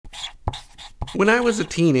When I was a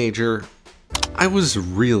teenager, I was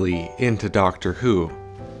really into Doctor Who.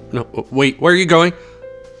 No, wait, where are you going?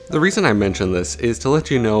 The reason I mention this is to let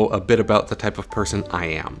you know a bit about the type of person I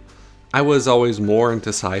am. I was always more into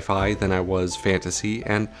sci-fi than I was fantasy,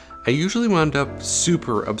 and I usually wound up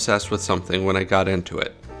super obsessed with something when I got into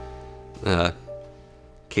it.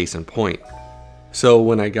 Case in point. So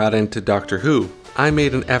when I got into Doctor Who, I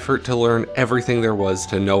made an effort to learn everything there was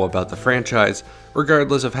to know about the franchise,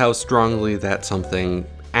 regardless of how strongly that something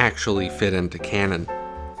actually fit into canon.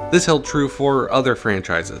 This held true for other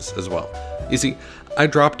franchises as well. You see, I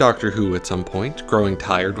dropped Doctor Who at some point, growing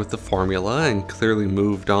tired with the formula, and clearly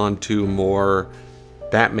moved on to more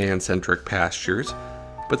Batman-centric pastures,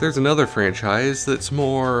 but there's another franchise that's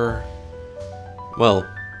more, well,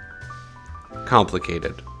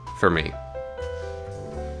 complicated for me.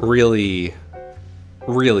 Really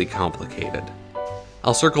complicated.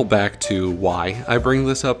 I'll circle back to why I bring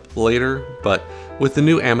this up later, but with the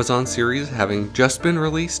new Amazon series having just been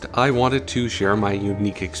released, I wanted to share my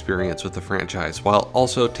unique experience with the franchise while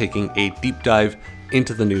also taking a deep dive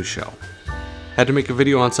into the new show. Had to make a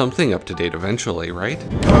video on something up to date eventually, right?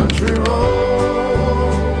 Country roads,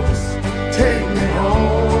 take me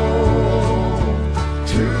home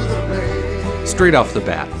to the place. Straight off the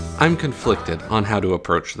bat, I'm conflicted on how to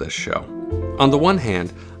approach this show. On the one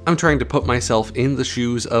hand, I'm trying to put myself in the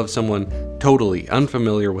shoes of someone totally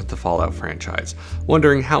unfamiliar with the Fallout franchise,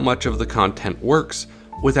 wondering how much of the content works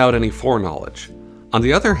without any foreknowledge. On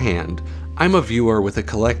the other hand, I'm a viewer with a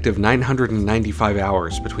collective 995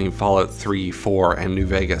 hours between Fallout 3, 4, and New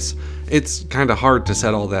Vegas. It's kinda hard to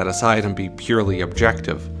set all that aside and be purely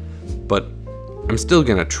objective, but I'm still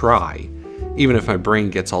gonna try, even if my brain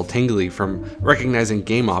gets all tingly from recognizing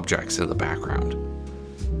game objects in the background.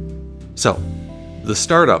 So, the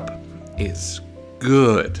startup is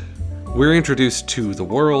good. We're introduced to the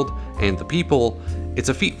world and the people. It's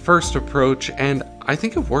a feet-first approach, and I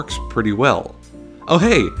think it works pretty well. Oh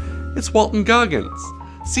hey, it's Walton Goggins,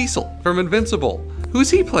 Cecil from Invincible.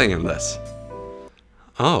 Who's he playing in this?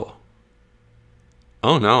 Oh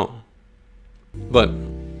no. But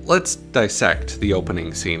let's dissect the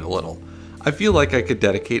opening scene a little. I feel like I could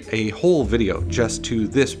dedicate a whole video just to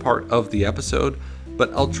this part of the episode,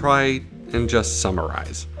 but I'll try and just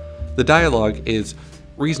summarize. The dialogue is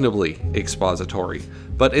reasonably expository,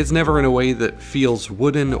 but it's never in a way that feels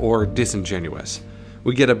wooden or disingenuous.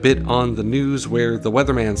 We get a bit on the news where the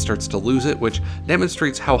weatherman starts to lose it, which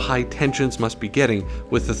demonstrates how high tensions must be getting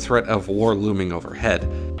with the threat of war looming overhead.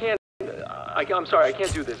 I'm sorry, I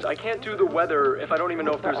can't do this. I can't do the weather if I don't even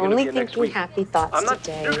know if there's going to be a next week. Happy thoughts I'm not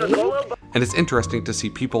today. And it's interesting to see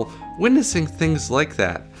people witnessing things like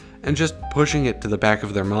that and just pushing it to the back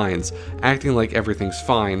of their minds, acting like everything's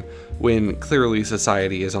fine, when clearly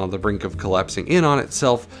society is on the brink of collapsing in on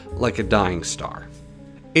itself like a dying star.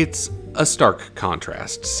 It's a stark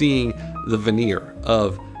contrast, seeing the veneer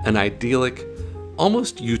of an idyllic,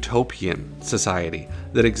 almost utopian society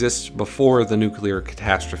that exists before the nuclear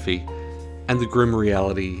catastrophe and the grim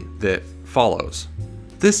reality that follows.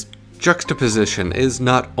 This juxtaposition is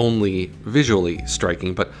not only visually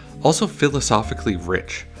striking, but also philosophically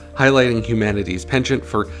rich, highlighting humanity's penchant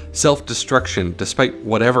for self-destruction despite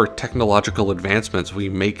whatever technological advancements we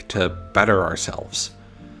make to better ourselves.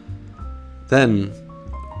 Then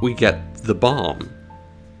we get the bomb.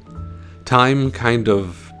 Time kind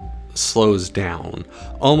of slows down,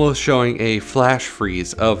 almost showing a flash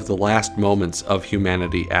freeze of the last moments of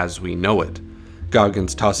humanity as we know it.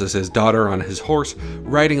 Goggins tosses his daughter on his horse,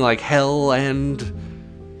 riding like hell,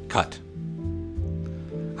 and cut.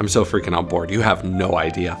 I'm so freaking on board, you have no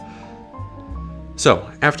idea. So,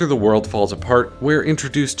 after the world falls apart, we're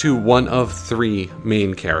introduced to one of three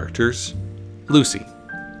main characters, Lucy.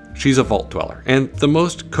 She's a vault dweller, and the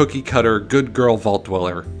most cookie-cutter good girl vault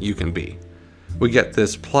dweller you can be. We get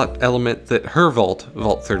this plot element that her vault,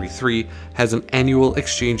 Vault 33, has an annual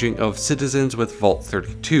exchanging of citizens with Vault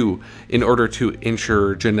 32 in order to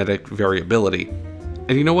ensure genetic variability.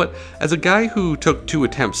 And you know what? As a guy who took 2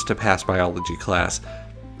 attempts to pass biology class,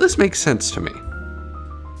 this makes sense to me.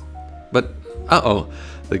 But,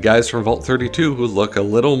 the guys from Vault 32 who look a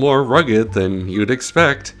little more rugged than you'd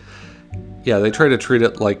expect. Yeah, they try to treat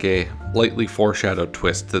it like a lightly foreshadowed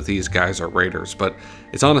twist that these guys are raiders, but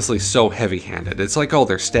it's honestly so heavy-handed. It's like all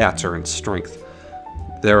their stats are in strength.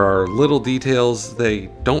 There are little details they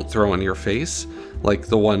don't throw in your face, like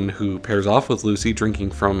the one who pairs off with Lucy drinking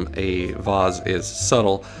from a vase is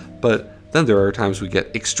subtle, but then there are times we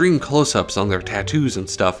get extreme close-ups on their tattoos and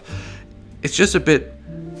stuff. It's just a bit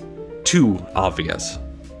too obvious.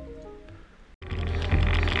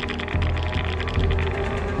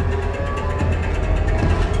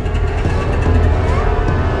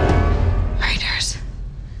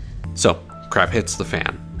 crap hits the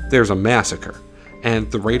fan. There's a massacre,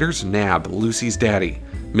 and the raiders nab Lucy's daddy,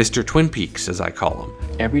 Mr. Twin Peaks as I call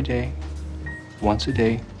him. Every day, once a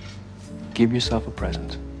day, give yourself a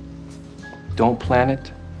present. Don't plan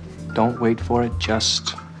it, don't wait for it,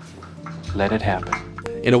 just let it happen.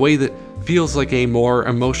 In a way that feels like a more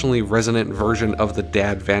emotionally resonant version of the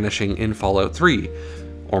dad vanishing in Fallout 3,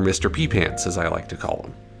 or Mr. P-Pants as I like to call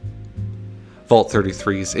him. Vault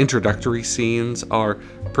 33's introductory scenes are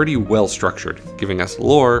pretty well structured, giving us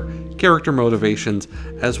lore, character motivations,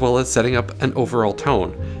 as well as setting up an overall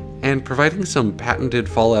tone, and providing some patented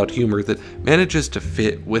Fallout humor that manages to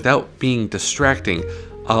fit without being distracting,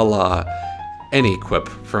 a la any quip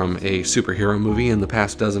from a superhero movie in the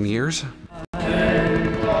past dozen years.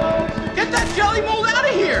 Get that jelly mold out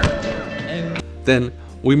of here! Then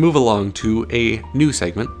we move along to a new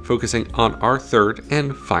segment focusing on our third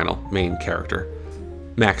and final main character,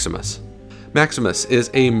 Maximus. Maximus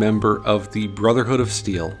is a member of the Brotherhood of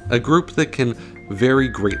Steel, a group that can vary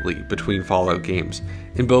greatly between Fallout games,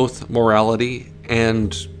 in both morality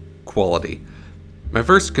and quality. My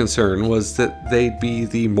first concern was that they'd be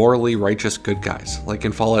the morally righteous good guys, like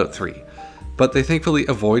in Fallout 3, but they thankfully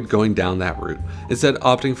avoid going down that route, instead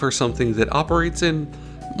opting for something that operates in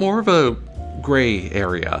more of a gray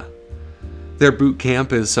area. Their boot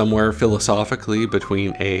camp is somewhere philosophically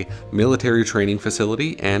between a military training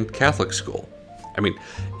facility and Catholic school. I mean,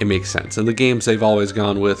 it makes sense. In the games, they've always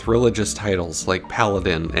gone with religious titles like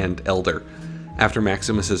Paladin and Elder. After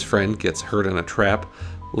Maximus's friend gets hurt in a trap,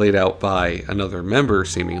 laid out by another member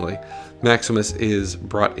seemingly, Maximus is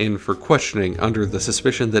brought in for questioning under the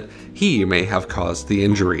suspicion that he may have caused the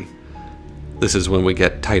injury. This is when we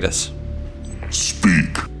get Titus.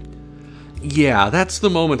 Speak. Yeah, that's the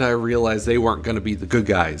moment I realized they weren't going to be the good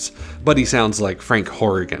guys, but he sounds like Frank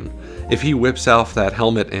Horrigan. If he whips off that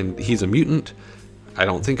helmet and he's a mutant, I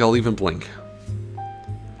don't think I'll even blink.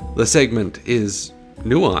 The segment is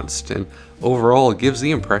nuanced and overall gives the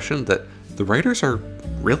impression that the writers are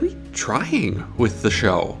really trying with the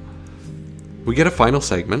show. We get a final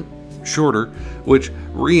segment, shorter, which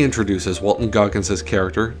reintroduces Walton Goggins'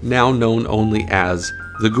 character, now known only as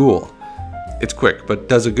the Ghoul. It's quick, but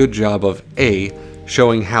does a good job of A,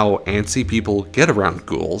 showing how antsy people get around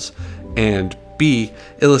ghouls, and B,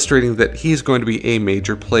 illustrating that he's going to be a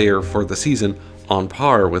major player for the season on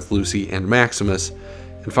par with Lucy and Maximus.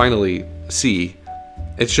 And finally, C,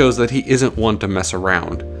 it shows that he isn't one to mess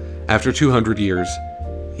around. After 200 years,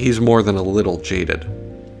 he's more than a little jaded.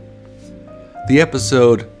 The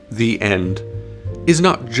episode, The End, is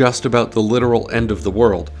not just about the literal end of the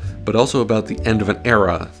world, but also about the end of an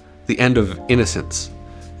era, the end of innocence,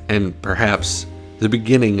 and perhaps the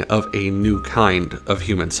beginning of a new kind of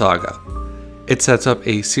human saga. It sets up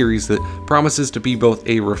a series that promises to be both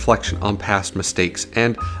a reflection on past mistakes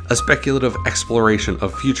and a speculative exploration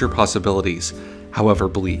of future possibilities, however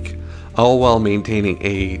bleak, all while maintaining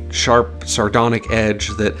a sharp, sardonic edge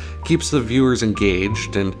that keeps the viewers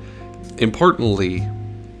engaged and, importantly,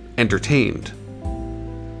 entertained.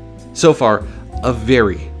 So far, a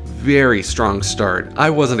very strong start.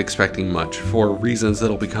 I wasn't expecting much, for reasons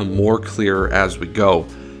that'll become more clear as we go,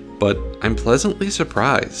 but I'm pleasantly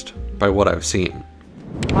surprised by what I've seen.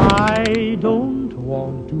 I don't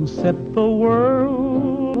want to set the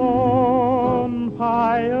world on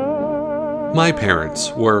fire. My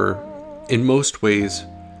parents were, in most ways,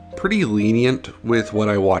 pretty lenient with what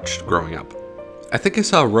I watched growing up. I think I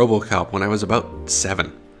saw RoboCop when I was about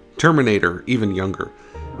 7, Terminator even younger,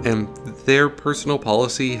 and their personal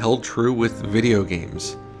policy held true with video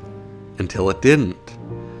games. Until it didn't.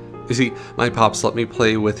 You see, my pops let me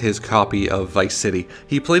play with his copy of Vice City.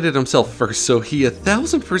 He played it himself first, so he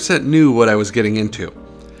 1000% knew what I was getting into.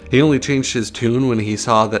 He only changed his tune when he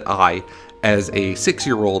saw that I, as a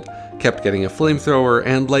 6-year-old, kept getting a flamethrower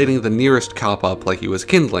and lighting the nearest cop up like he was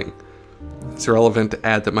kindling. It's irrelevant to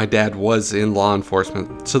add that my dad was in law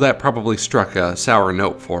enforcement, so that probably struck a sour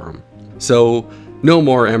note for him. So, no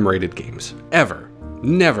more M-rated games. Ever.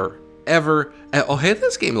 Never. Ever. Oh, hey,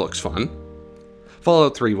 this game looks fun.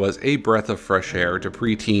 Fallout 3 was a breath of fresh air to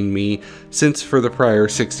preteen me, since for the prior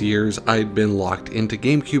 6 years I'd been locked into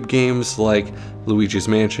GameCube games like Luigi's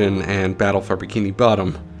Mansion and Battle for Bikini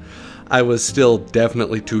Bottom. I was still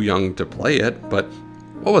definitely too young to play it, but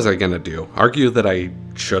what was I gonna do? Argue that I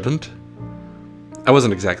shouldn't? I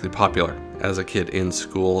wasn't exactly popular as a kid in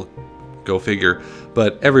school, go figure,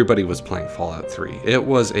 but everybody was playing Fallout 3. It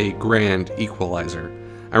was a grand equalizer.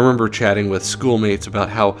 I remember chatting with schoolmates about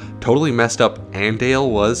how totally messed up Andale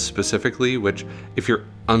was specifically, which, if you're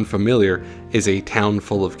unfamiliar, is a town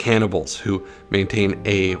full of cannibals who maintain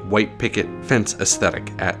a white picket fence aesthetic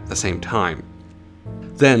at the same time.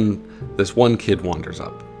 Then, this one kid wanders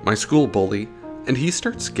up, my school bully, and he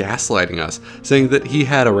starts gaslighting us, saying that he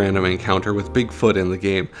had a random encounter with Bigfoot in the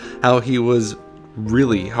game, how he was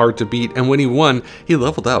really hard to beat, and when he won, he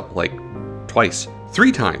leveled up like twice,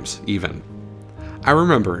 3 times even. I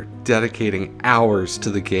remember dedicating hours to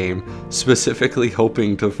the game, specifically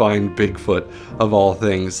hoping to find Bigfoot of all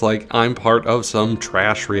things, like I'm part of some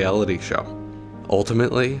trash reality show.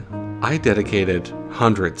 Ultimately, I dedicated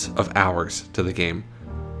hundreds of hours to the game.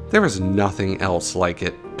 There was nothing else like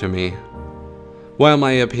it to me. While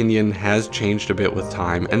my opinion has changed a bit with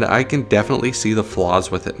time, and I can definitely see the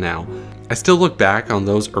flaws with it now, I still look back on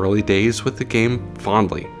those early days with the game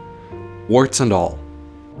fondly. Warts and all.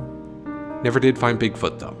 Never did find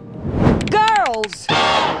Bigfoot though. Girls!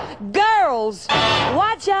 Girls!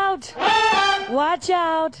 Watch out! Watch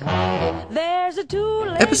out! There's a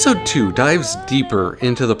two-legged... Episode 2 dives deeper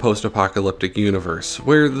into the post-apocalyptic universe,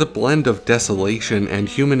 where the blend of desolation and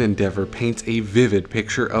human endeavor paints a vivid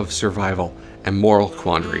picture of survival and moral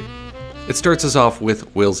quandary. It starts us off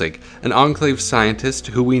with Wilzig, an Enclave scientist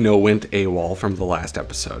who we know went AWOL from the last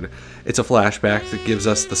episode. It's a flashback that gives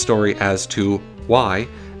us the story as to why,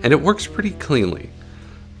 and it works pretty cleanly.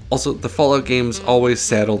 Also, the Fallout games always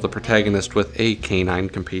saddle the protagonist with a canine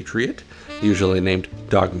compatriot, usually named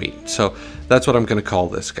Dogmeat, so that's what I'm going to call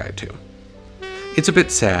this guy too. It's a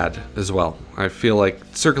bit sad as well. I feel like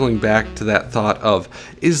circling back to that thought of,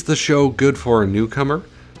 is the show good for a newcomer?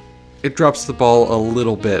 It drops the ball a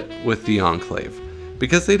little bit with the Enclave,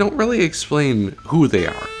 because they don't really explain who they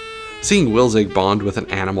are. Seeing Wilzig bond with an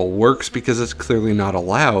animal works because it's clearly not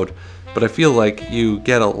allowed, but I feel like you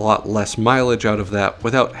get a lot less mileage out of that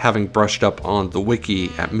without having brushed up on the wiki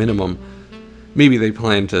at minimum. Maybe they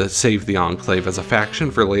plan to save the Enclave as a faction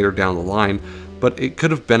for later down the line, but it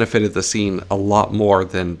could have benefited the scene a lot more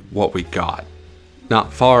than what we got.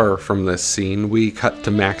 Not far from this scene, we cut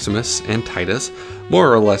to Maximus and Titus,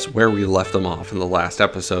 more or less where we left them off in the last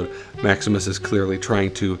episode. Maximus is clearly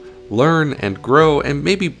trying to learn and grow and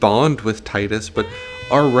maybe bond with Titus, but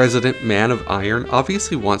our resident man of iron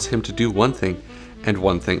obviously wants him to do one thing, and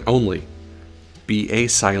one thing only: be a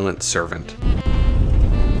silent servant.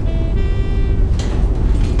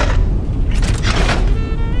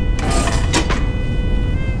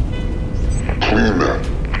 Clean that.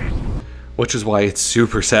 Which is why it's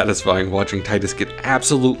super satisfying watching Titus get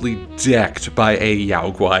absolutely decked by a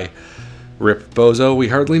Yaoguai. Rip Bozo, we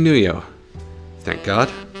hardly knew you. Thank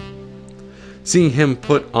God. Seeing him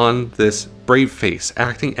put on this brave face,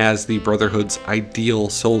 acting as the Brotherhood's ideal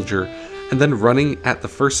soldier, and then running at the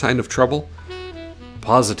first sign of trouble,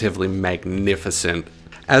 positively magnificent.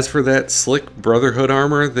 As for that slick Brotherhood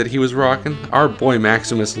armor that he was rocking, our boy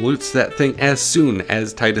Maximus loots that thing as soon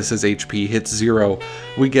as Titus's HP hits 0.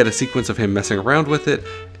 We get a sequence of him messing around with it,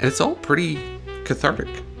 and it's all pretty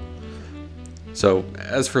cathartic. So,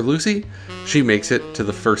 as for Lucy, she makes it to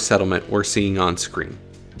the first settlement we're seeing on screen,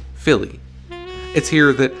 Philly. It's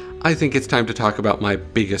here that I think it's time to talk about my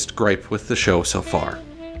biggest gripe with the show so far.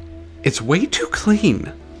 It's way too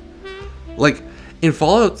clean. Like, in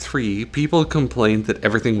Fallout 3, people complained that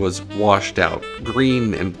everything was washed out,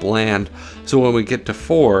 green and bland, so when we get to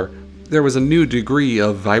 4, there was a new degree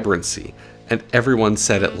of vibrancy, and everyone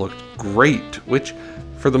said it looked great, which,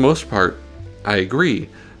 for the most part, I agree,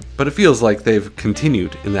 but it feels like they've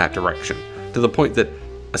continued in that direction, to the point that,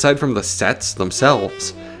 aside from the sets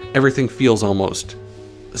themselves, everything feels almost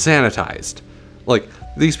sanitized. Like,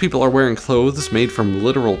 these people are wearing clothes made from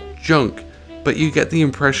literal junk, but you get the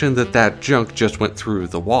impression that that junk just went through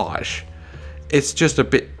the wash. It's just a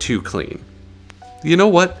bit too clean. You know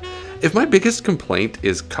what? If my biggest complaint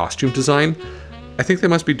is costume design, I think they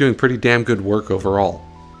must be doing pretty damn good work overall.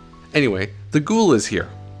 Anyway, the Ghoul is here,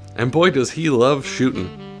 and boy does he love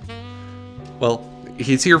shooting. Well,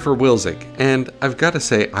 he's here for Wilzig, and I've got to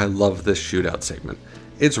say I love this shootout segment.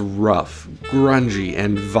 It's rough, grungy,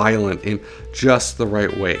 and violent in just the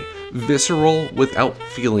right way. Visceral without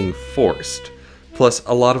feeling forced. Plus,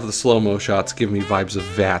 a lot of the slow-mo shots give me vibes of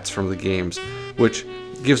VATS from the games, which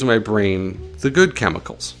gives my brain the good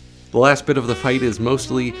chemicals. The last bit of the fight is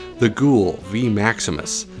mostly the Ghoul v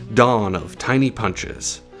Maximus, dawn of tiny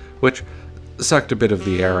punches, which sucked a bit of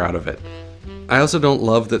the air out of it. I also don't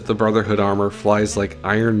love that the Brotherhood armor flies like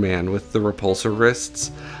Iron Man with the repulsor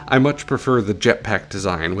wrists. I much prefer the jetpack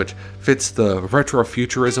design, which fits the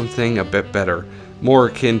retrofuturism thing a bit better, more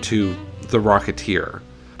akin to the Rocketeer.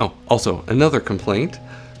 Oh, also, another complaint.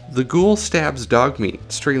 The Ghoul stabs Dogmeat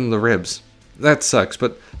straight in the ribs. That sucks,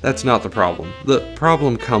 but that's not the problem. The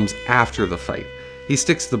problem comes after the fight. He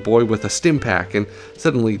sticks the boy with a stim pack, and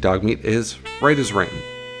suddenly Dogmeat is right as rain.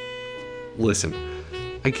 Listen,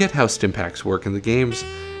 I get how stim packs work in the games.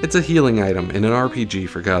 It's a healing item in an RPG,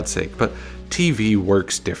 for God's sake, but TV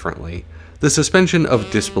works differently. The suspension of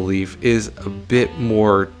disbelief is a bit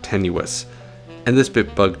more tenuous, and this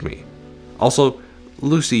bit bugged me. Also,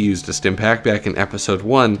 Lucy used a stim pack back in episode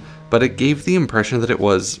 1, but it gave the impression that it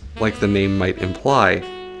was, like the name might imply,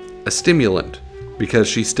 a stimulant, because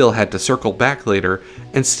she still had to circle back later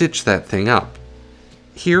and stitch that thing up.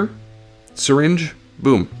 Here, syringe,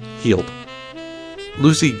 boom, healed.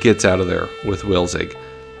 Lucy gets out of there with Wilzig.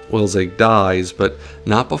 Wilzig dies, but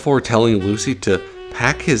not before telling Lucy to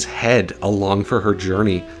pack his head along for her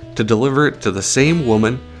journey to deliver it to the same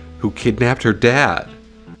woman who kidnapped her dad.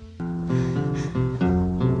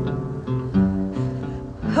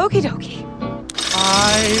 Okie dokie.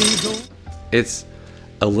 It's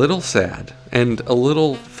a little sad and a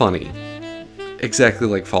little funny, exactly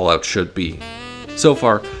like Fallout should be. So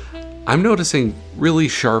far, I'm noticing really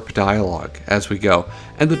sharp dialogue as we go,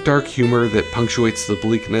 and the dark humor that punctuates the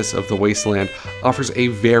bleakness of the wasteland offers a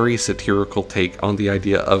very satirical take on the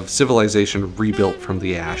idea of civilization rebuilt from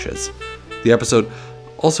the ashes. The episode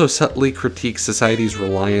also subtly critiques society's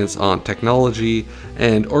reliance on technology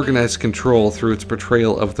and organized control through its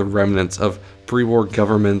portrayal of the remnants of pre-war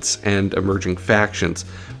governments and emerging factions,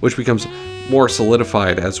 which becomes more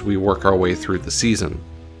solidified as we work our way through the season.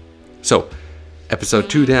 So, episode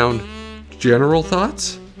 2 down, general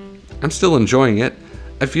thoughts? I'm still enjoying it.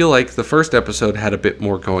 I feel like the first episode had a bit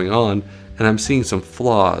more going on, and I'm seeing some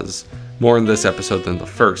flaws, more in this episode than the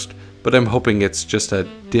first, but I'm hoping it's just a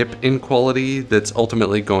dip in quality that's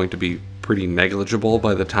ultimately going to be pretty negligible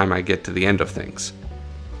by the time I get to the end of things.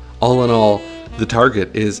 All in all, The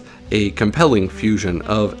Target is a compelling fusion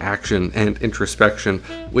of action and introspection,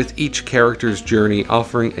 with each character's journey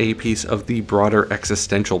offering a piece of the broader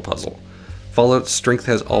existential puzzle. Fallout's strength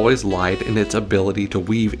has always lied in its ability to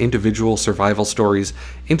weave individual survival stories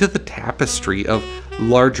into the tapestry of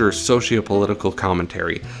larger socio-political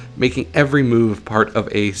commentary, making every move part of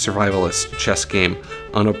a survivalist chess game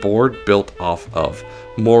on a board built off of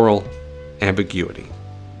moral ambiguity.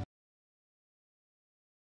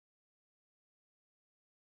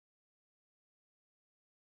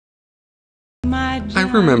 I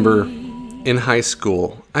remember in high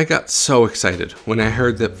school, I got so excited when I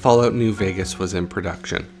heard that Fallout New Vegas was in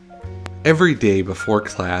production. Every day before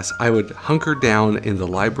class, I would hunker down in the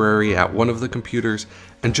library at one of the computers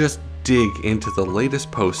and just dig into the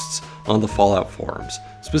latest posts on the Fallout forums,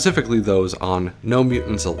 specifically those on No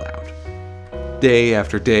Mutants Allowed. Day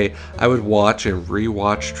after day, I would watch and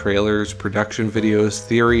re-watch trailers, production videos,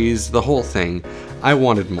 theories, the whole thing. I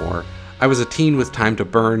wanted more. I was a teen with time to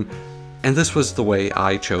burn, and this was the way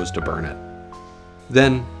I chose to burn it.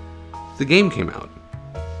 Then, the game came out.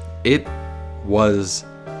 It was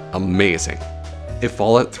amazing. If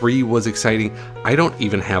Fallout 3 was exciting, I don't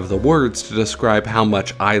even have the words to describe how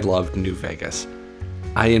much I loved New Vegas.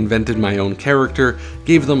 I invented my own character,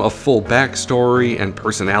 gave them a full backstory and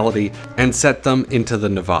personality, and set them into the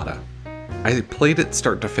Nevada. I played it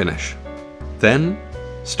start to finish. Then,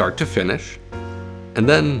 start to finish. And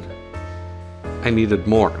then, I needed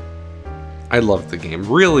more. I loved the game,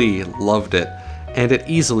 really loved it, and it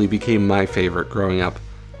easily became my favorite growing up.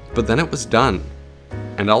 But then it was done,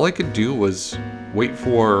 and all I could do was wait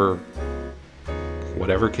for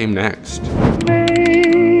whatever came next.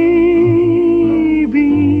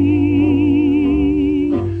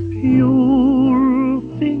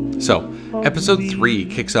 So, episode 3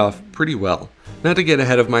 kicks off pretty well. Not to get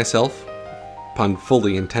ahead of myself, pun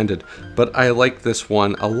fully intended, but I like this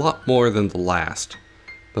one a lot more than the last.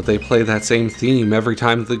 But they play that same theme every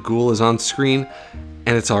time the ghoul is on screen,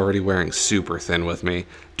 and it's already wearing super thin with me.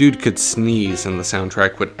 Dude could sneeze and the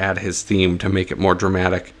soundtrack would add his theme to make it more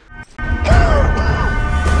dramatic.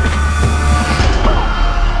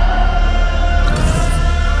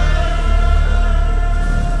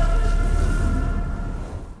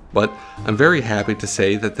 But I'm very happy to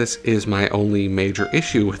say that this is my only major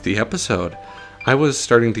issue with the episode. I was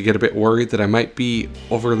starting to get a bit worried that I might be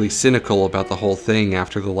overly cynical about the whole thing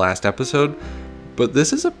after the last episode, but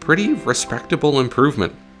this is a pretty respectable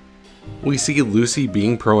improvement. We see Lucy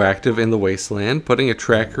being proactive in the wasteland, putting a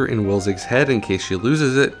tracker in Wilzig's head in case she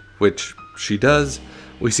loses it, which she does.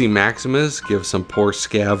 We see Maximus give some poor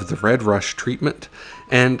scav the Red Rush treatment,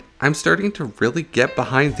 and I'm starting to really get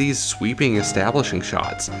behind these sweeping establishing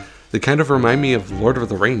shots. They kind of remind me of Lord of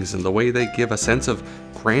the Rings in the way they give a sense of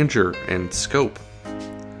grandeur and scope.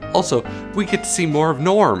 Also, we get to see more of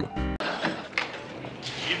Norm.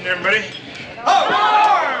 Evening, everybody.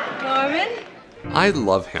 Norman? I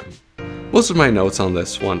love him. Most of my notes on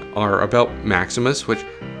this one are about Maximus, which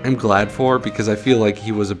I'm glad for because I feel like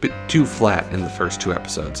he was a bit too flat in the first 2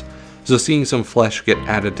 episodes. so seeing some flesh get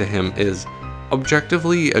added to him is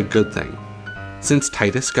objectively a good thing. Since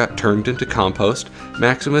Titus got turned into compost,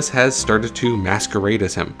 Maximus has started to masquerade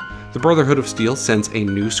as him. The Brotherhood of Steel sends a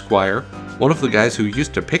new squire, one of the guys who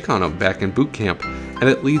used to pick on him back in boot camp, and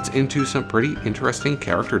it leads into some pretty interesting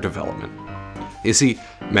character development. You see,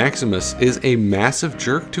 Maximus is a massive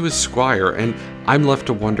jerk to his squire, and I'm left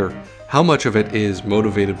to wonder how much of it is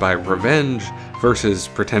motivated by revenge versus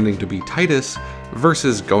pretending to be Titus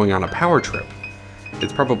versus going on a power trip.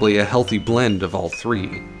 It's probably a healthy blend of all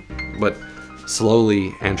three, but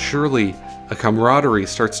slowly and surely a camaraderie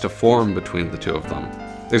starts to form between the two of them.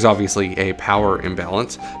 There's obviously a power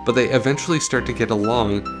imbalance, but they eventually start to get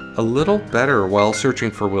along a little better while searching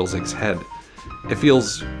for Wilzig's head. It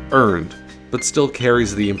feels earned, but still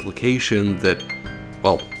carries the implication that,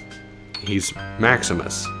 well, he's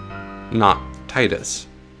Maximus, not Titus.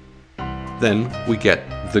 Then we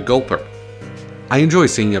get the Gulper. I enjoy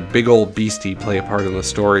seeing a big old beastie play a part in the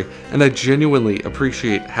story, and I genuinely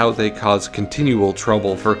appreciate how they cause continual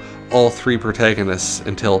trouble for all three protagonists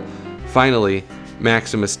until, finally,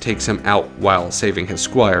 Maximus takes him out while saving his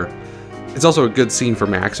squire. It's also a good scene for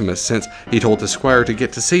Maximus since he told his squire to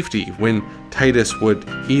get to safety when Titus would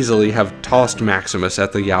easily have tossed Maximus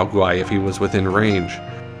at the Yao Guai if he was within range.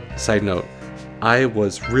 Side note, I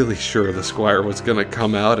was really sure the squire was gonna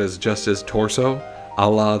come out as just his torso, a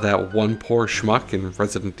la that one poor schmuck in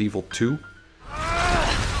Resident Evil 2.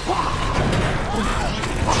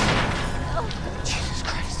 Jesus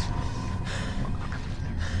Christ.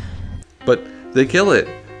 But they kill it,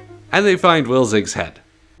 and they find Wilzig's head.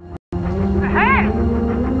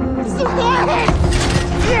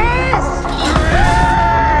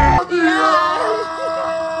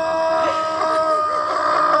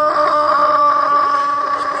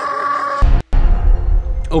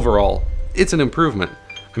 Overall, it's an improvement,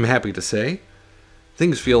 I'm happy to say.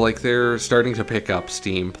 Things feel like they're starting to pick up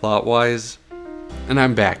steam plot-wise, and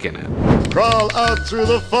I'm back in it. Crawl out through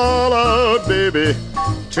the fallout, baby,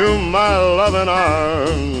 to my loving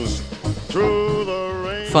arms. Through the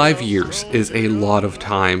rain. 5 years is a lot of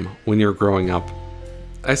time when you're growing up.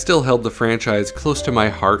 I still held the franchise close to my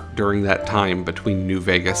heart during that time between New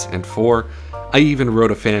Vegas and 4. I even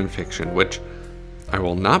wrote a fan fiction, which I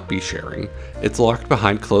will not be sharing. It's locked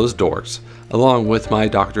behind closed doors, along with my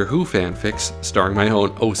Doctor Who fanfics starring my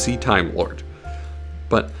own OC Time Lord.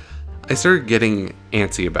 But I started getting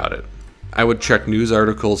antsy about it. I would check news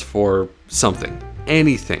articles for something,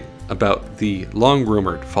 anything about the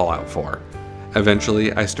long-rumored Fallout 4.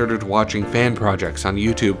 Eventually, I started watching fan projects on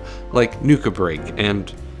YouTube like Nuka Break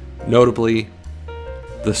and, notably,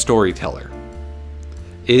 The Storyteller.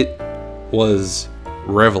 It was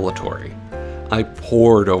revelatory. I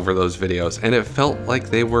pored over those videos, and it felt like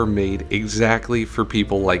they were made exactly for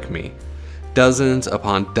people like me. Dozens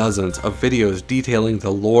upon dozens of videos detailing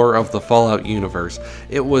the lore of the Fallout universe.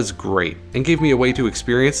 It was great, and gave me a way to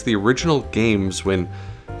experience the original games when,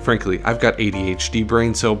 frankly, I've got ADHD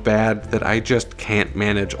brain so bad that I just can't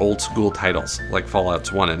manage old school titles like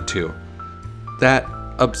Fallouts 1 and 2. That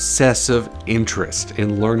obsessive interest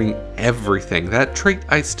in learning everything, that trait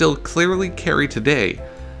I still clearly carry today,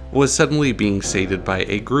 was suddenly being sated by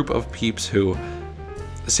a group of peeps who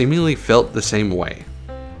seemingly felt the same way.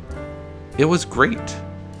 It was great,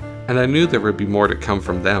 and I knew there would be more to come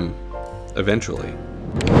from them, eventually.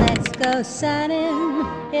 Let's go sunning,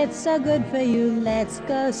 it's so good for you. Let's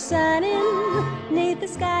go sunning, neath the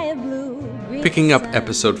sky of blue. Picking up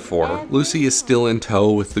episode 4, Lucy is still in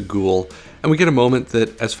tow with the ghoul, and we get a moment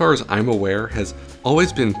that, as far as I'm aware, has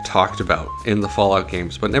always been talked about in the Fallout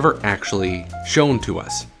games, but never actually shown to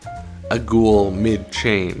us. A ghoul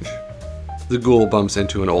mid-change. The ghoul bumps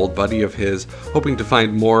into an old buddy of his, hoping to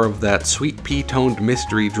find more of that sweet pea-toned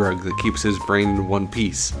mystery drug that keeps his brain in one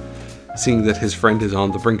piece. Seeing that his friend is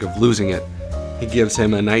on the brink of losing it, he gives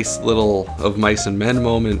him a nice little of mice and men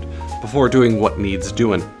moment before doing what needs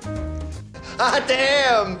doing. Ah,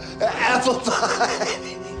 damn! Apple pie!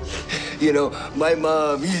 You know, my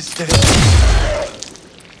mom used to...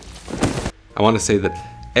 I want to say that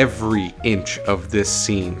every inch of this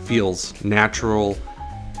scene feels natural,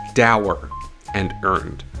 dour, and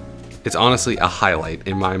earned. It's honestly a highlight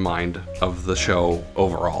in my mind of the show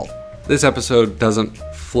overall. This episode doesn't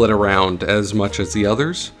flit around as much as the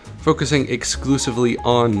others, focusing exclusively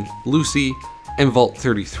on Lucy and Vault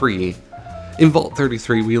 33. In Vault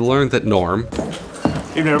 33, we learned that Norm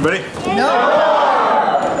Evening, everybody. Norman?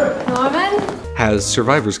 has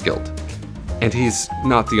survivor's guilt, and he's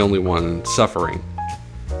not the only one suffering.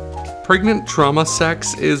 Pregnant trauma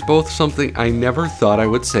sex is both something I never thought I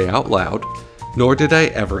would say out loud, nor did I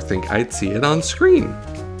ever think I'd see it on screen.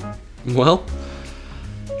 Well,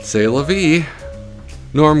 C'est la vie.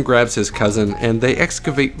 Norm grabs his cousin and they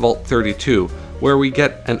excavate Vault 32, where we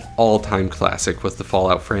get an all-time classic with the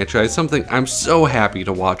Fallout franchise, something I'm so happy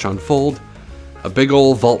to watch unfold. A big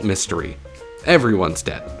ol' vault mystery. Everyone's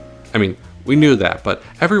dead. I mean, we knew that, but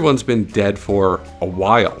everyone's been dead for a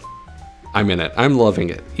while. I'm in it. I'm loving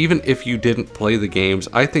it. Even if you didn't play the games,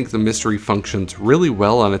 I think the mystery functions really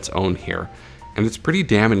well on its own here, and it's pretty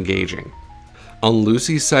damn engaging. On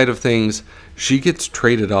Lucy's side of things, she gets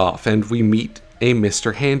traded off, and we meet a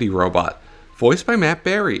Mr. Handy robot, voiced by Matt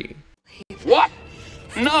Berry. What?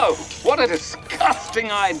 No! What a disgusting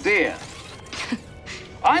idea!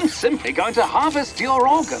 I'm simply going to harvest your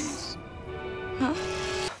organs.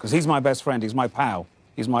 Because he's my best friend, he's my pal,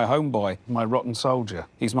 he's my homeboy, my rotten soldier,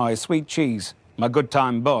 he's my sweet cheese, my good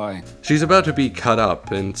time boy. She's about to be cut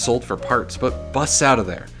up and sold for parts, but busts out of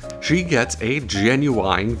there. She gets a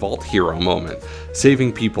genuine Vault hero moment,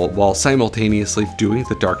 saving people while simultaneously doing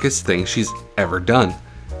the darkest thing she's ever done,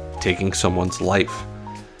 taking someone's life.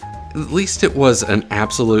 At least it was an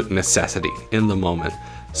absolute necessity in the moment,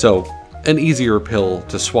 so an easier pill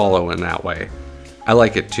to swallow in that way. I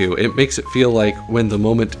like it too. It makes it feel like when the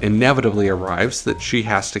moment inevitably arrives that she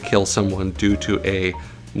has to kill someone due to a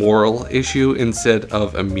moral issue instead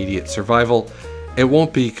of immediate survival, it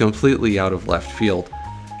won't be completely out of left field.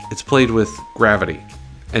 It's played with gravity,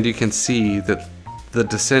 and you can see that the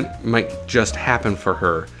descent might just happen for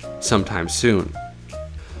her sometime soon.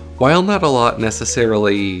 While not a lot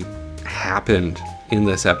necessarily happened in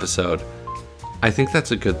this episode, I think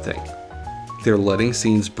that's a good thing. They're letting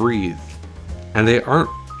scenes breathe, and they aren't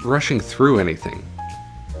rushing through anything.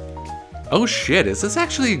 Oh shit, is this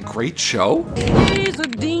actually a great show? He's a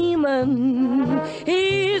demon,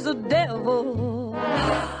 he's a devil,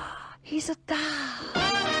 he's a dog.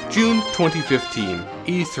 June 2015,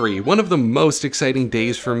 E3, one of the most exciting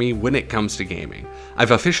days for me when it comes to gaming.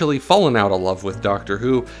 I've officially fallen out of love with Doctor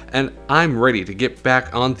Who, and I'm ready to get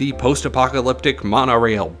back on the post-apocalyptic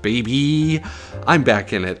monorail, baby! I'm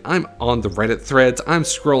back in it, I'm on the Reddit threads, I'm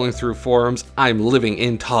scrolling through forums, I'm living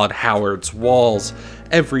in Todd Howard's walls.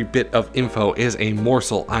 Every bit of info is a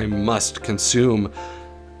morsel I must consume.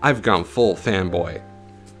 I've gone full fanboy.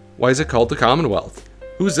 Why is it called the Commonwealth?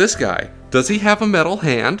 Who's this guy? Does he have a metal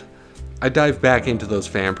hand? I dive back into those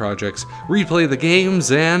fan projects, replay the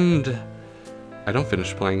games, and I don't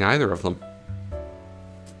finish playing either of them.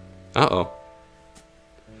 Uh-oh.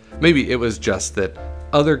 Maybe it was just that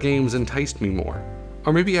other games enticed me more.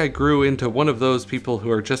 Or maybe I grew into one of those people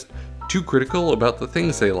who are just too critical about the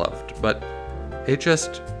things they loved, but it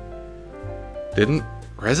just didn't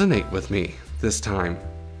resonate with me this time.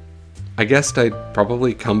 I guessed I'd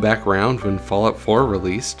probably come back round when Fallout 4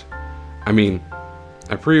 released. I mean,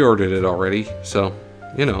 I pre-ordered it already, so,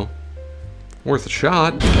 you know, worth a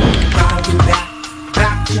shot.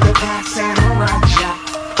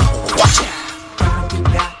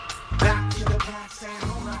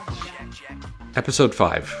 Episode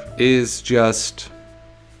 5 is just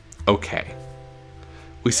okay.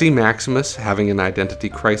 We see Maximus having an identity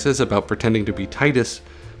crisis about pretending to be Titus,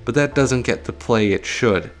 but that doesn't get the play it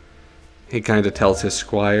should. He kinda tells his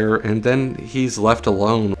squire, and then he's left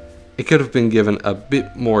alone. It could have been given a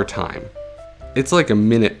bit more time. It's like a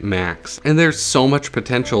minute max, and there's so much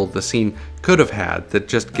potential the scene could have had that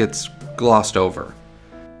just gets glossed over.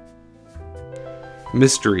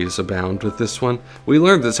 Mysteries abound with this one. We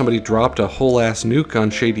learned that somebody dropped a whole-ass nuke on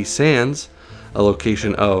Shady Sands, a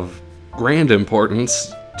location of grand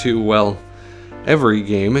importance to, well, every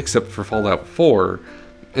game except for Fallout 4,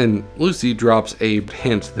 and Lucy drops a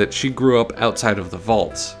hint that she grew up outside of the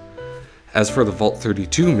vaults. As for the Vault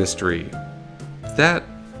 32 mystery, that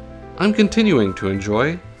I'm continuing to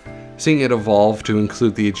enjoy. Seeing it evolve to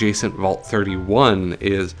include the adjacent Vault 31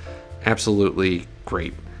 is absolutely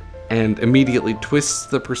great, and immediately twists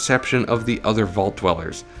the perception of the other Vault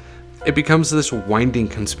dwellers. It becomes this winding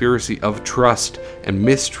conspiracy of trust and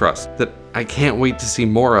mistrust that I can't wait to see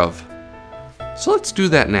more of. So let's do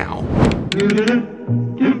that now.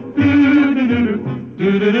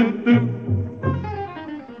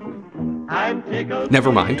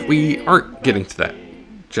 Never mind, we aren't getting to that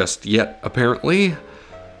just yet, apparently.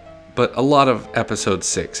 But a lot of episode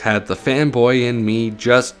 6 had the fanboy in me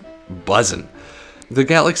just buzzing. The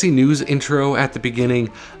Galaxy News intro at the beginning,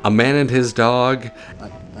 a man and his dog. I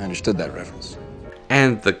understood that reference.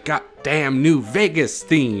 And the goddamn New Vegas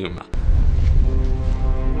theme.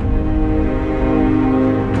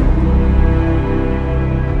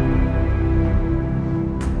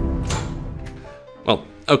 Well,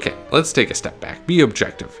 okay, let's take a step back. Be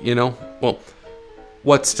objective, you know? Well,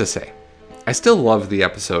 what's to say? I still love the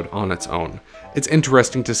episode on its own. It's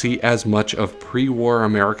interesting to see as much of pre-war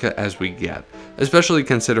America as we get, especially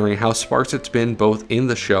considering how sparse it's been both in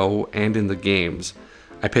the show and in the games.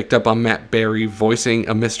 I picked up on Matt Berry voicing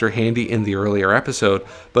a Mr. Handy in the earlier episode,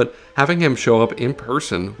 but having him show up in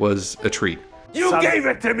person was a treat. You gave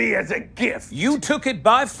it to me as a gift. You took it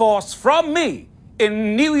by force from me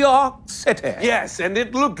in New York City. Yes, and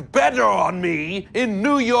it looked better on me in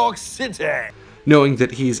New York City. Knowing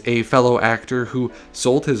that he's a fellow actor who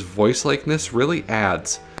sold his voice likeness really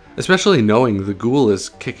adds, especially knowing the ghoul is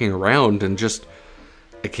kicking around and just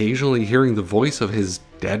occasionally hearing the voice of his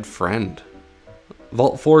dead friend.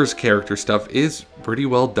 Vault 4's character stuff is pretty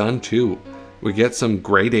well done too. We get some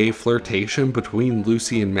grade A flirtation between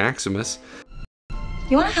Lucy and Maximus.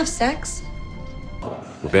 You wanna have sex?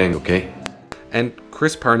 We're bang, okay? And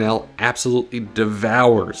Chris Parnell absolutely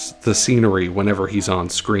devours the scenery whenever he's on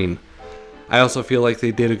screen. I also feel like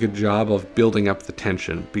they did a good job of building up the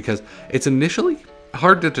tension, because it's initially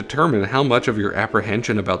hard to determine how much of your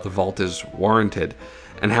apprehension about the vault is warranted,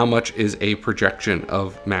 and how much is a projection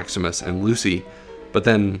of Maximus and Lucy. But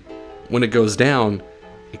then, when it goes down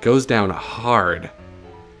hard.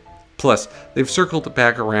 Plus, they've circled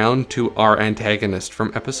back around to our antagonist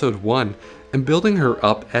from episode 1, and building her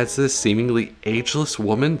up as this seemingly ageless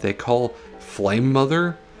woman they call Flame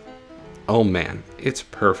Mother. Oh man, it's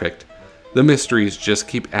perfect. The mysteries just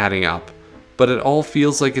keep adding up, but it all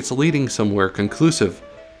feels like it's leading somewhere conclusive.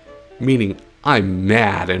 Meaning, I'm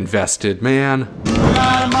mad invested, man.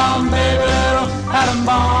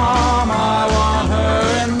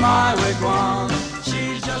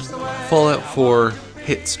 Fallout 4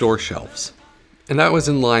 hit store shelves, and I was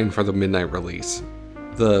in line for the midnight release.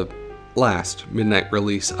 The last midnight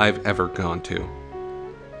release I've ever gone to.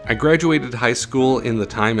 I graduated high school in the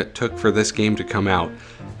time it took for this game to come out,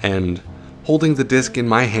 and holding the disc in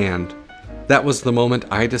my hand, that was the moment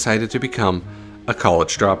I decided to become a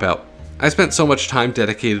college dropout. I spent so much time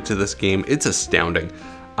dedicated to this game, it's astounding.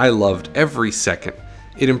 I loved every second.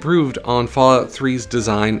 It improved on Fallout 3's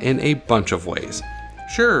design in a bunch of ways.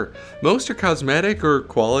 Sure, most are cosmetic or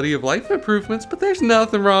quality of life improvements, but there's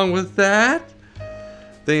nothing wrong with that.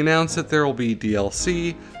 They announced that there will be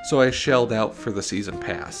DLC, so I shelled out for the season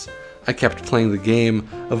pass. I kept playing the game,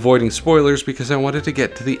 avoiding spoilers because I wanted to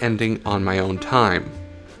get to the ending on my own time.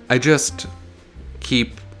 I just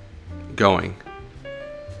keep going.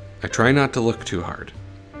 I try not to look too hard.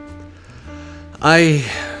 I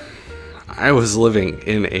was living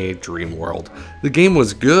in a dream world. The game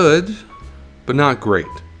was good, but not great.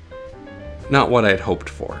 Not what I'd hoped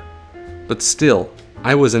for. But still,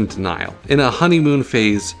 I was in denial, in a honeymoon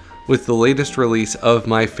phase with the latest release of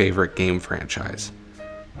my favorite game franchise.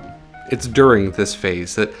 It's during this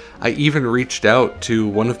phase that I even reached out to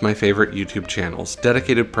one of my favorite YouTube channels,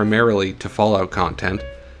 dedicated primarily to Fallout content,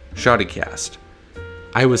 Shoddycast.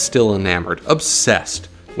 I was still enamored, obsessed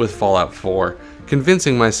with Fallout 4,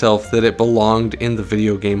 convincing myself that it belonged in the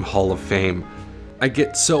Video Game Hall of Fame. I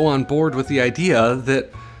get so on board with the idea that,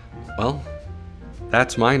 well,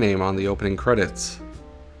 that's my name on the opening credits.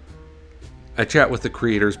 I chat with the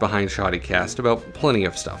creators behind Shoddycast about plenty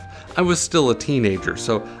of stuff. I was still a teenager,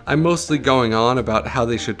 so I'm mostly going on about how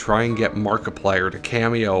they should try and get Markiplier to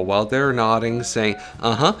cameo while they're nodding, saying,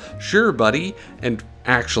 sure buddy, and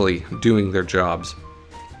actually doing their jobs.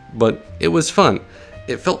 But it was fun.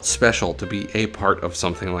 It felt special to be a part of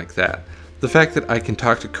something like that. The fact that I can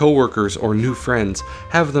talk to coworkers or new friends,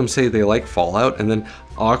 have them say they like Fallout, and then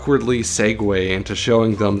awkwardly segue into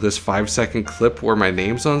showing them this 5-second clip where my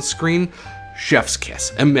name's on screen, chef's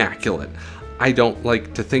kiss, immaculate. I don't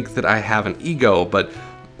like to think that I have an ego, but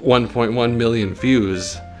 1.1 million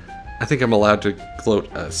views, I think I'm allowed to gloat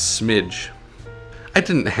a smidge. I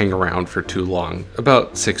didn't hang around for too long,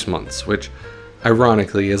 about 6 months, which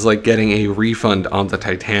ironically is like getting a refund on the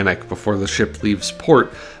Titanic before the ship leaves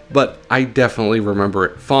port, but I definitely remember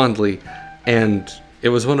it fondly, and it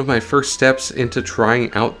was one of my first steps into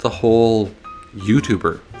trying out the whole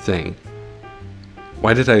YouTuber thing.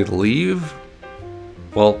 Why did I leave?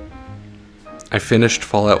 Well, I finished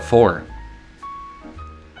Fallout 4.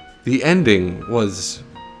 The ending was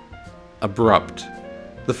abrupt.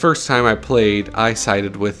 The first time I played, I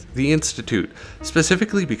sided with the Institute,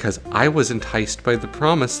 specifically because I was enticed by the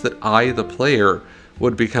promise that I, the player,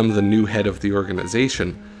 would become the new head of the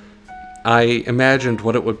organization. I imagined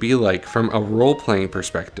what it would be like from a role-playing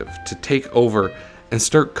perspective to take over and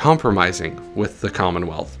start compromising with the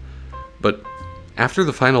Commonwealth. But after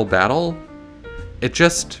the final battle, it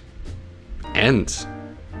just ends.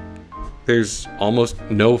 There's almost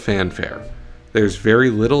no fanfare. There's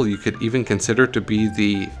very little you could even consider to be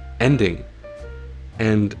the ending.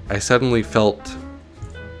 and I suddenly felt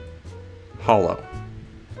hollow.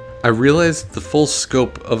 I realized the full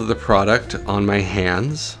scope of the product on my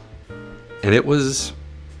hands, and it was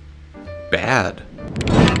bad.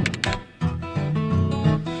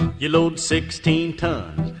 You load 16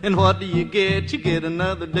 tons, and what do you get? You get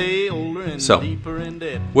another day older and So, deeper in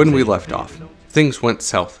debt. when we left off, things went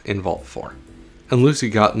south in Vault 4, and Lucy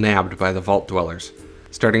got nabbed by the Vault Dwellers.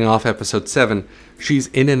 Starting off episode 7, she's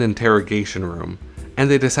in an interrogation room, and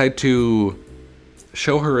they decide to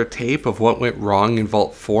show her a tape of what went wrong in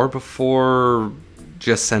Vault 4 before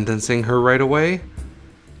just sentencing her right away.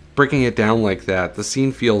 Breaking it down like that, the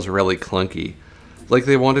scene feels really clunky. Like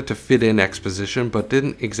they wanted to fit in exposition but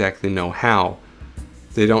didn't exactly know how.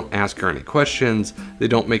 They don't ask her any questions, they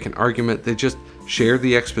don't make an argument, they just share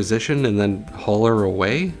the exposition and then haul her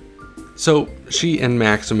away. So she and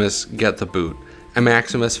Maximus get the boot, and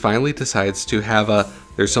Maximus finally decides to have a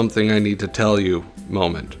 "there's something I need to tell you"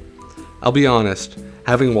 moment. I'll be honest,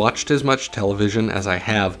 having watched as much television as I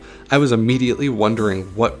have, I was immediately wondering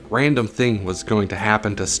what random thing was going to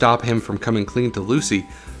happen to stop him from coming clean to Lucy,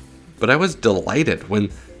 but I was delighted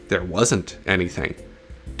when there wasn't anything.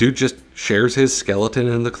 Dude just shares his skeleton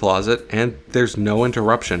in the closet and there's no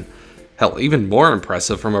interruption. Hell, even more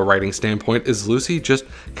impressive from a writing standpoint is Lucy just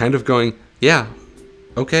kind of going, "Yeah,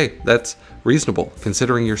 okay, that's reasonable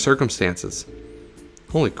considering your circumstances."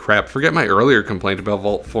 Holy crap, forget my earlier complaint about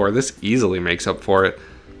Vault 4, this easily makes up for it.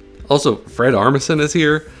 Also, Fred Armisen is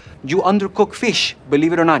here. You undercook fish,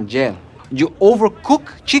 believe it or not, jail. You overcook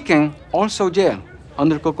chicken, also jail.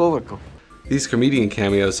 Undercook, overcook. These comedian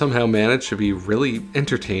cameos somehow manage to be really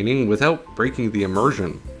entertaining without breaking the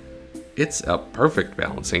immersion. It's a perfect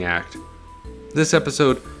balancing act. This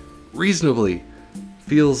episode reasonably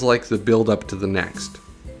feels like the build up to the next,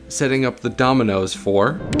 setting up the dominoes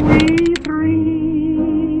for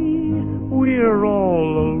We're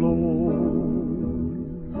all alone.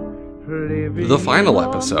 the final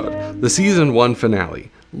episode, the season 1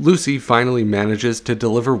 finale. Lucy finally manages to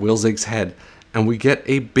deliver Wilzig's head, and we get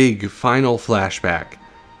a big final flashback.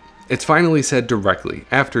 It's finally said directly,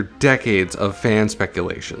 after decades of fan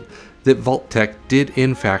speculation, that Vault-Tec did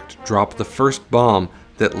in fact drop the first bomb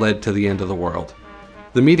that led to the end of the world.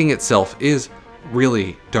 The meeting itself is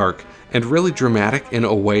really dark and really dramatic in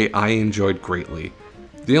a way I enjoyed greatly.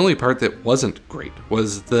 The only part that wasn't great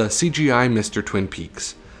was the CGI Mr. Twin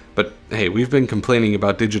Peaks. But hey, we've been complaining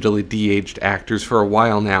about digitally de-aged actors for a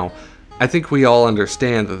while now. I think we all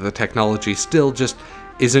understand that the technology still just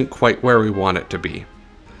isn't quite where we want it to be.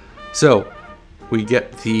 So, we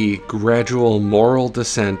get the gradual moral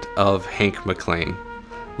descent of Hank McClane,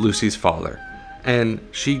 Lucy's father, and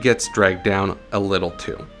she gets dragged down a little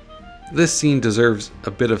too. This scene deserves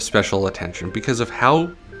a bit of special attention because of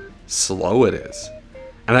how slow it is.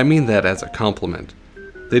 And I mean that as a compliment.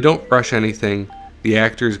 They don't rush anything, the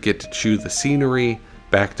actors get to chew the scenery,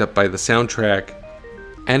 backed up by the soundtrack,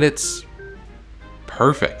 and it's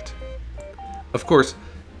perfect. Of course,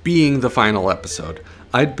 being the final episode,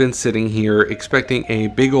 I'd been sitting here expecting a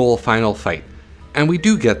big ol' final fight, and we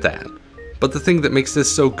do get that. But the thing that makes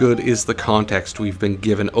this so good is the context we've been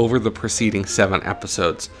given over the preceding 7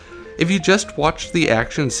 episodes. If you just watched the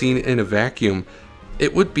action scene in a vacuum,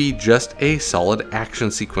 it would be just a solid action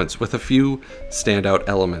sequence with a few standout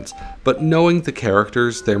elements. But knowing the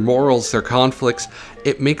characters, their morals, their conflicts,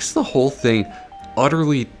 it makes the whole thing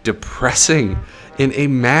utterly depressing in a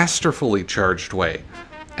masterfully charged way.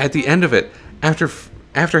 At the end of it, after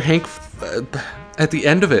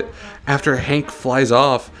Hank flies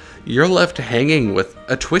off, you're left hanging with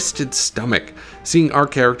a twisted stomach, seeing our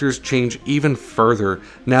characters change even further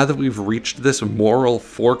now that we've reached this moral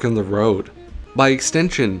fork in the road. By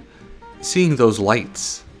extension, seeing those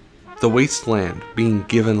lights, the wasteland being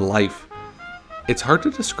given life. It's hard to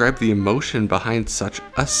describe the emotion behind such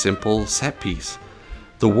a simple set piece.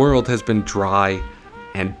 The world has been dry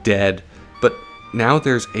and dead, but now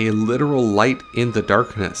there's a literal light in the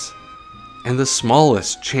darkness, and the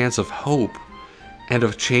smallest chance of hope and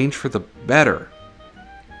of change for the better.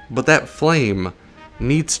 But that flame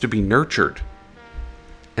needs to be nurtured,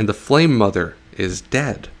 and the flame mother is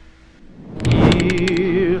dead.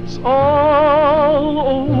 It's all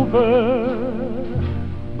over,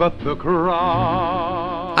 but the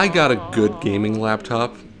crowd. I got a good gaming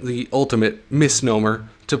laptop, the ultimate misnomer,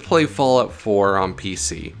 to play Fallout 4 on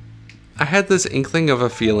PC. I had this inkling of a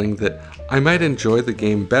feeling that I might enjoy the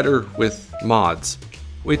game better with mods,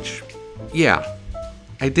 which, yeah,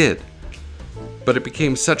 I did. But it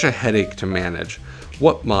became such a headache to manage.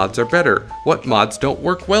 What mods are better? What mods don't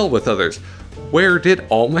work well with others? Where did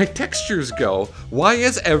all my textures go? Why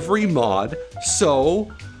is every mod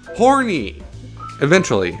so horny?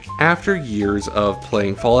 Eventually, after years of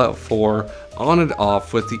playing Fallout 4 on and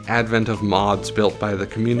off with the advent of mods built by the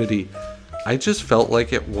community, I just felt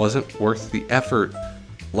like it wasn't worth the effort,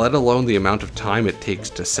 let alone the amount of time it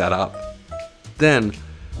takes to set up. Then,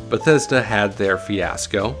 Bethesda had their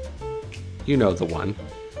fiasco. You know the one.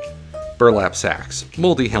 Burlap sacks,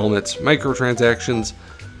 moldy helmets, microtransactions.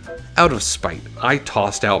 Out of spite, I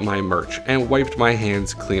tossed out my merch and wiped my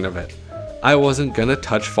hands clean of it. I wasn't gonna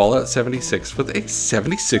touch Fallout 76 with a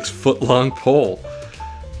 76-foot-long pole.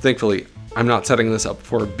 Thankfully, I'm not setting this up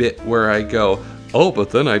for a bit where I go, oh, but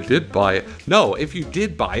then I did buy it. No, if you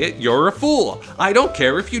did buy it, you're a fool. I don't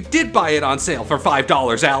care if you did buy it on sale for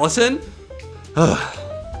 $5, Allison.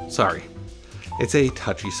 Sorry. It's a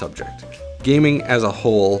touchy subject. Gaming as a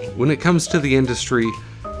whole, when it comes to the industry,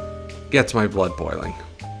 gets my blood boiling.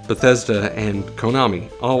 Bethesda and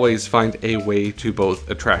Konami always find a way to both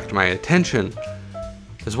attract my attention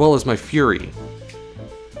as well as my fury.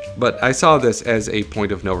 But I saw this as a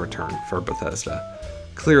point of no return for Bethesda.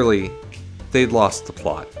 Clearly, they'd lost the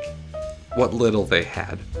plot. What little they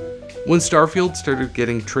had. When Starfield started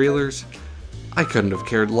getting trailers, I couldn't have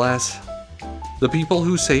cared less. The people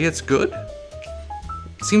who say it's good?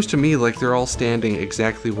 Seems to me like they're all standing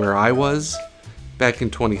exactly where I was back in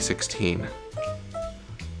 2016.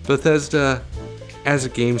 Bethesda, as a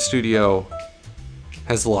game studio,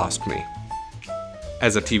 has lost me.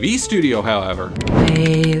 As a TV studio, however,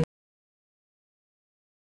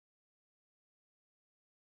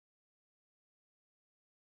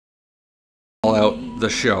 Fallout, the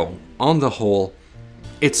show, on the whole,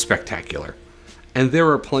 it's spectacular. And there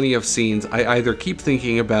are plenty of scenes I either keep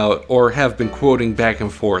thinking about or have been quoting back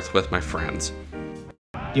and forth with my friends.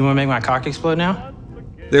 You wanna make my cock explode now?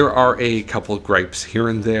 There are a couple gripes here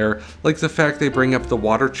and there, like the fact they bring up the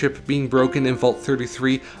water chip being broken in Vault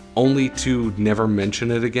 33 only to never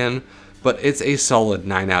mention it again, but it's a solid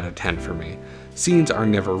 9 out of 10 for me. Scenes are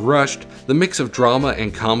never rushed, the mix of drama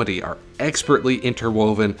and comedy are expertly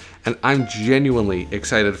interwoven, and I'm genuinely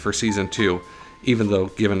excited for Season 2, even though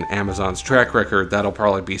given Amazon's track record, that'll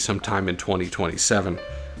probably be sometime in 2027.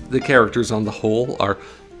 The characters on the whole are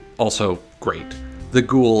also great. The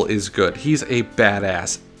Ghoul is good. He's a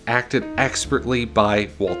badass, acted expertly by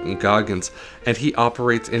Walton Goggins, and he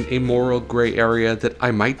operates in a moral gray area that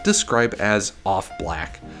I might describe as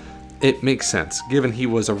off-black. It makes sense, given he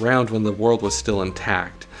was around when the world was still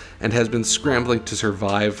intact, and has been scrambling to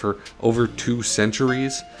survive for over 2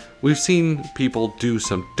 centuries. We've seen people do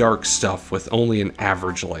some dark stuff with only an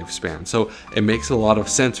average lifespan, so it makes a lot of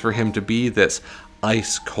sense for him to be this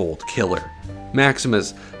ice-cold killer.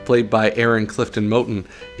 Maximus, played by Aaron Clifton Moten,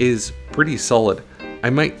 is pretty solid. I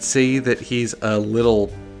might say that he's a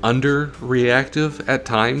little underreactive at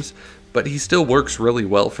times, but he still works really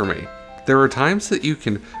well for me. There are times that you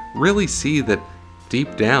can really see that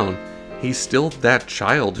deep down, he's still that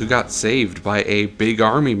child who got saved by a big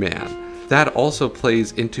army man. That also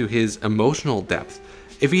plays into his emotional depth.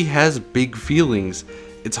 If he has big feelings,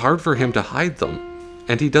 it's hard for him to hide them,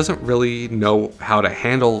 and he doesn't really know how to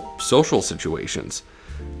handle social situations.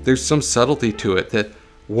 There's some subtlety to it that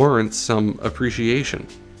warrants some appreciation.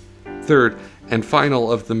 Third and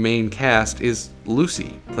final of the main cast is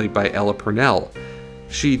Lucy, played by Ella Purnell.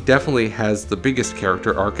 She definitely has the biggest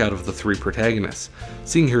character arc out of the 3 protagonists.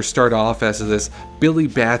 Seeing her start off as this Billy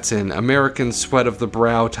Batson, American sweat of the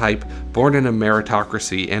brow type, born in a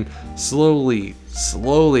meritocracy, and slowly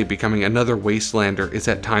becoming another wastelander is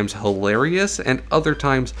at times hilarious and other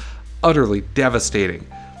times utterly devastating.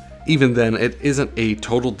 Even then, it isn't a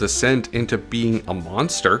total descent into being a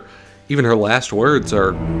monster. Even her last words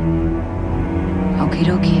are, Okie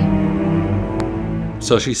dokie.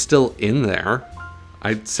 so she's still in there.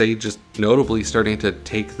 I'd say just notably starting to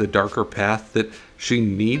take the darker path that she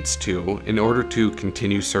needs to in order to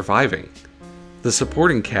continue surviving. The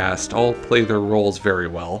supporting cast all play their roles very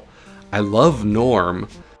well. I love Norm.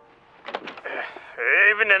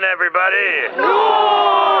 Evening, everybody.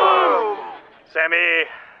 No! Sammy,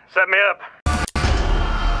 set me up.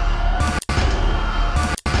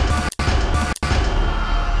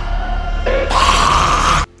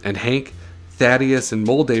 And Hank, Thaddeus, and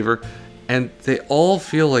Moldaver, and they all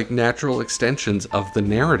feel like natural extensions of the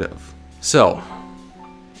narrative. So,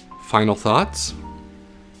 final thoughts?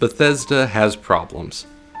 Bethesda has problems.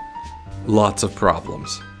 Lots of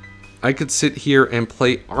problems. I could sit here and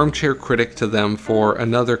play armchair critic to them for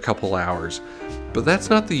another couple hours, but that's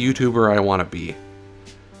not the YouTuber I want to be.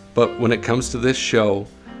 But when it comes to this show,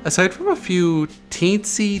 aside from a few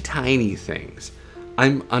teensy tiny things,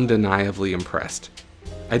 I'm undeniably impressed.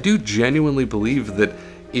 I do genuinely believe that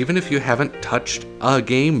even if you haven't touched a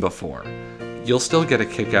game before, you'll still get a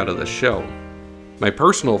kick out of the show. My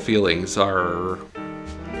personal feelings are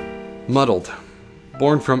muddled.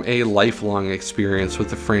 Born from a lifelong experience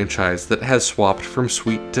with the franchise that has swapped from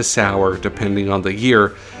sweet to sour depending on the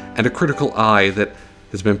year, and a critical eye that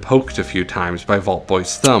has been poked a few times by Vault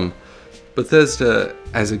Boy's thumb, Bethesda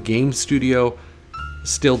as a game studio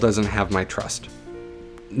still doesn't have my trust.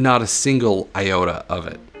 Not a single iota of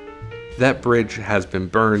it. That bridge has been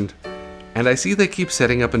burned, and I see they keep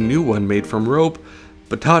setting up a new one made from rope,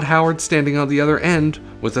 but Todd Howard's standing on the other end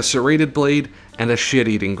with a serrated blade and a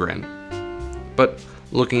shit-eating grin. But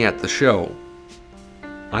looking at the show,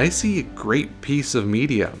 I see a great piece of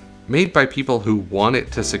media made by people who want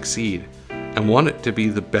it to succeed and want it to be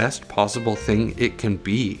the best possible thing it can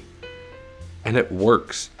be. And it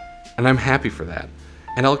works, and I'm happy for that,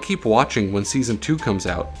 and I'll keep watching when Season 2 comes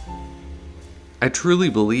out. I truly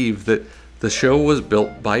believe that the show was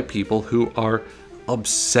built by people who are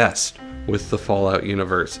obsessed with the Fallout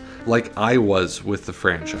universe, like I was with the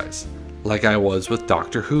franchise, like I was with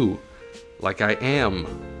Doctor Who, like I am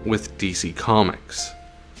with DC Comics.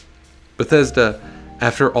 Bethesda,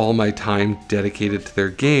 after all my time dedicated to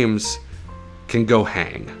their games, can go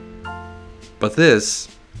hang. But this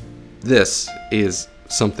is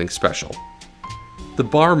something special. The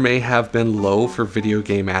bar may have been low for video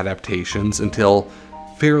game adaptations until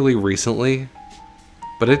fairly recently,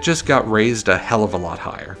 but it just got raised a hell of a lot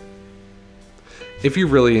higher. If you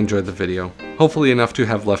really enjoyed the video, hopefully enough to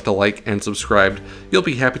have left a like and subscribed, you'll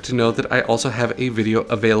be happy to know that I also have a video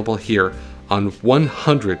available here on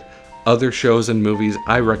 100 other shows and movies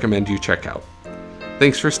I recommend you check out.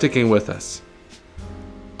 Thanks for sticking with us.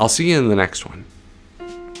 I'll see you in the next one.